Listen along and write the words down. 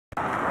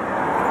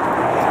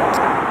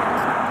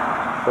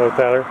Hello,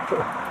 Tyler.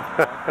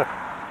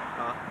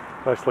 Huh?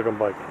 Nice looking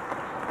bike.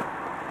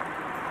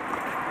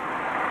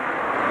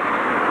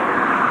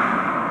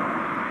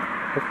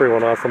 That's pretty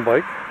one awesome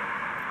bike.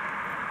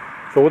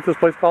 So what's this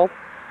place called?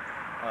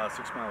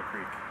 6 Mile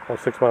Creek. Oh,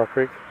 6 Mile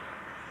Creek.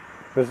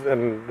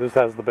 This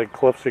has the big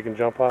cliffs you can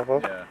jump off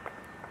of? Yeah.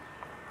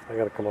 I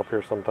gotta come up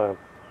here sometime.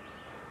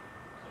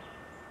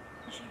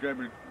 You should grab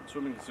your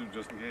swimming suit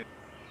just in case.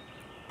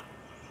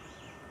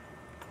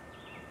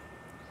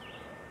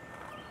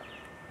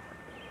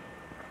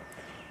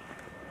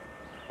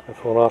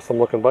 That's one awesome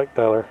looking bike,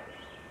 Tyler.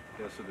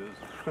 Yes, it is.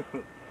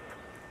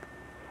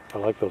 I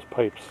like those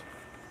pipes.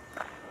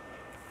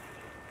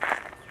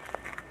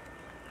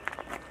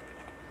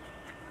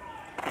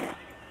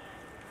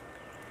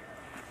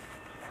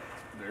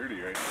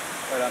 Dirty, right?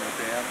 Right on the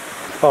dam.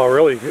 Oh,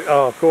 really?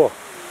 Oh, cool.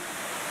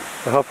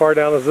 So how far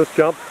down is this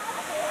jump?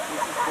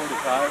 This is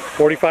 45.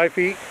 45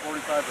 feet?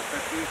 45 to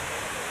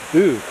 50.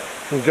 Ooh.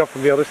 Can you jump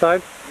from the other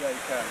side? Yeah, you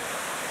can.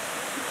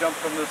 You jump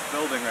from this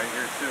building right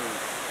here too,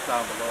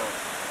 down below.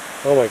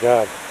 Oh my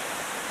God.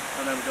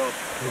 And then go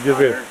It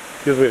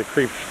gives me the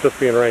creeps just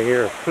being right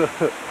here.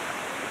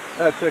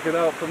 Yeah, check it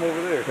out from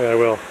over there. Yeah, I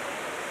will.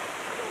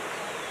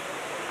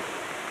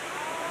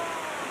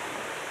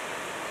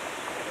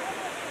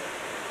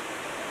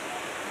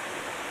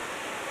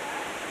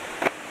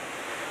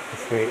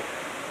 That's neat.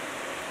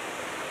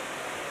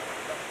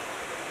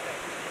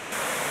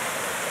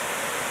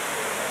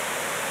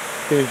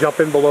 Can you jump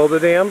in below the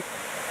dam? I don't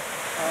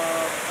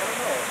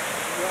know.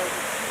 Well, it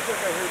seems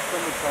like I heard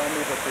someone tell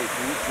me that they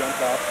do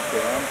jump off the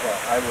dam, but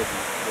I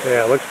wouldn't.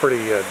 Yeah, it looks pretty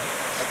steep. I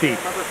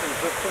can't remember if it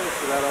was this place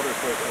or that other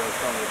place that I was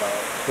telling you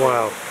about.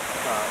 Wow.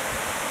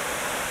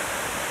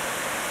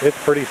 It's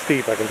pretty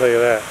steep, I can tell you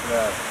that.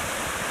 Yeah.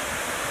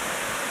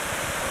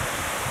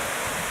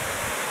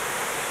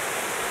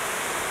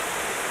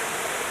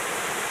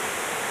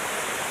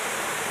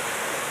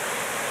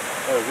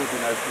 Oh, it would be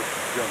nice to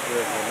jump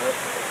in, wouldn't it?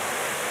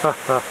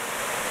 Haha.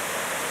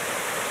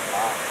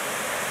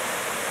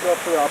 Go up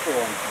to the upper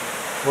one.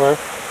 Where?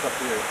 It's up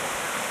here.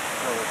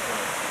 Oh, it's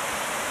fine.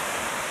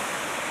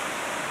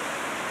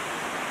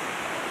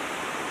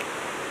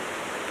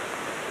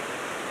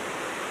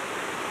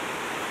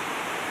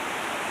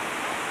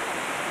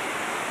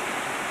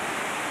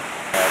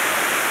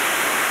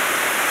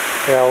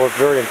 Yeah, it was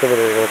very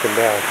intimidating looking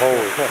down.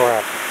 Holy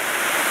crap.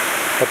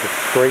 That's a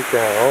straight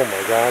down. Oh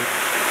my God.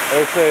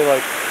 I would say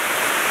like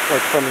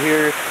from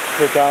here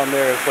to down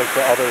there is like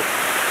the other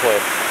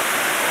cliff.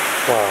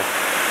 Wow.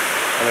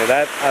 I mean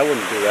that I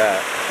wouldn't do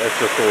that. That's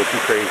just a little too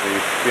crazy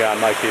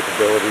beyond my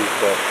capabilities,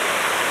 but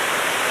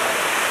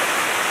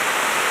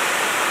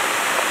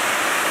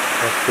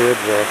That's the edge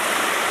there.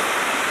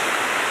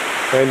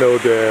 I know,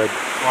 Dad.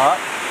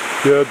 what?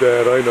 Yeah,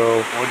 Dad, I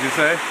know. What'd you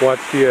say? Watch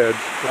the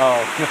edge.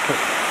 Oh.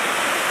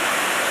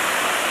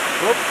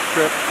 Whoop,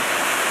 trip.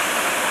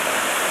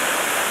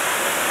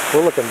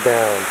 We're looking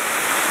down.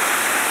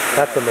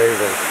 That's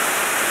amazing.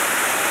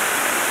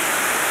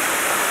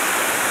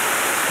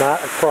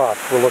 Not across,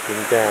 we're looking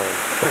down.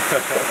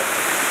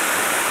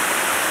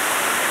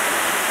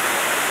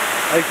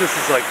 I think this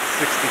is like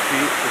 60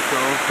 feet or so.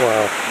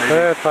 Wow. Maybe.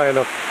 That's high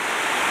enough.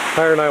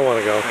 Higher than I want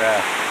to go.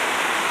 Yeah.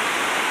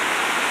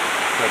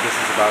 So this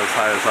is about as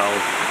high as I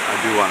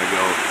do want to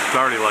go. It's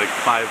already like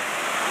 5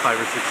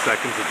 or 6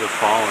 seconds of just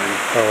falling.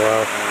 Oh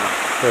wow. Yeah.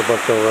 There's a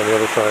bunch over on the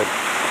other side.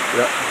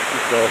 Yep.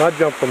 So I'd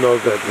jump from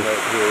those edges.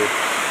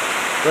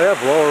 they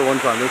have lower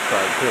ones on this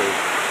side too.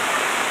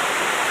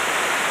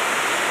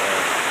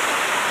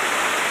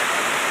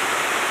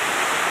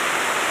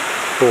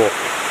 Cool.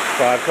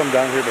 So I've come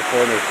down here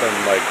before and there's some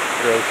like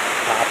gross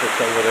topics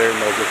over there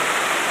and they'll just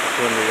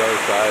swim the other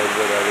side,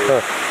 whatever.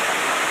 Huh.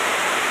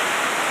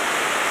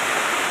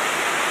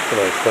 That's a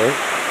nice thing.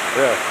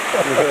 Yeah.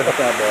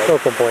 It's not bad.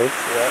 No complaints.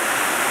 Yeah.